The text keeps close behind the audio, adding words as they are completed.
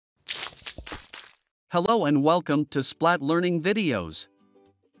Hello and welcome to SPLAT Learning Videos.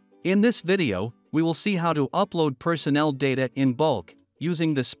 In this video, we will see how to upload personnel data in bulk,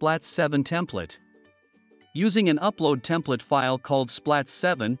 using the SPLAT 7 template. Using an upload template file called SPLAT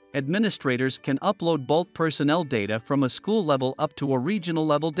 7, administrators can upload bulk personnel data from a school level up to a regional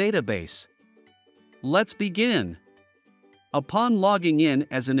level database. Let's begin. Upon logging in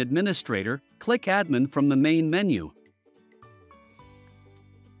as an administrator, click Admin from the main menu.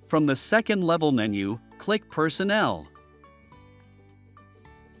 From the second level menu, click Personnel.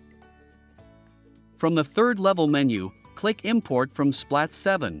 From the third level menu, click Import from SPLAT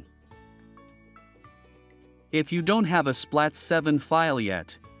 7. If you don't have a SPLAT 7 file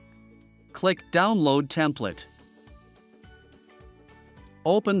yet, click Download Template.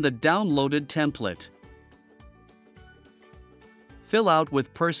 Open the downloaded template. Fill out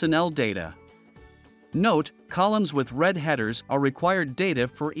with personnel data. Note, columns with red headers are required data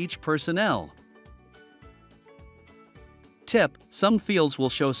for each personnel. Tip: some fields will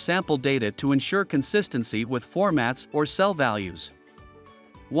show sample data to ensure consistency with formats or cell values.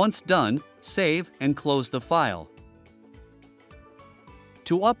 Once done, save and close the file.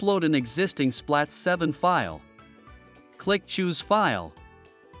 To upload an existing SPLAT 7 file, click Choose File.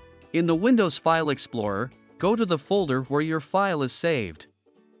 In the Windows File Explorer, go to the folder where your file is saved.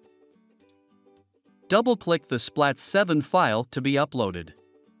 Double-click the SPLAT 7 file to be uploaded.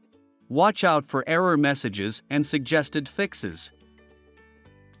 Watch out for error messages and suggested fixes.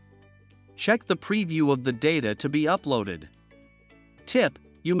 Check the preview of the data to be uploaded. Tip: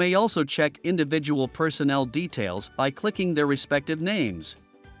 you may also check individual personnel details by clicking their respective names.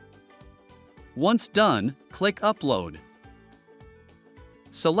 Once done, click Upload.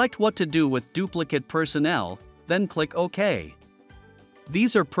 Select what to do with duplicate personnel, then click OK.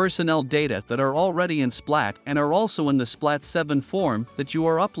 These are personnel data that are already in SPLAT and are also in the SPLAT 7 form that you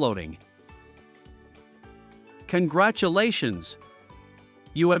are uploading. Congratulations!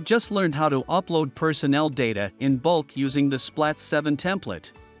 You have just learned how to upload personnel data in bulk using the SPLAT 7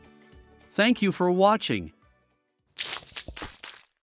 template. Thank you for watching.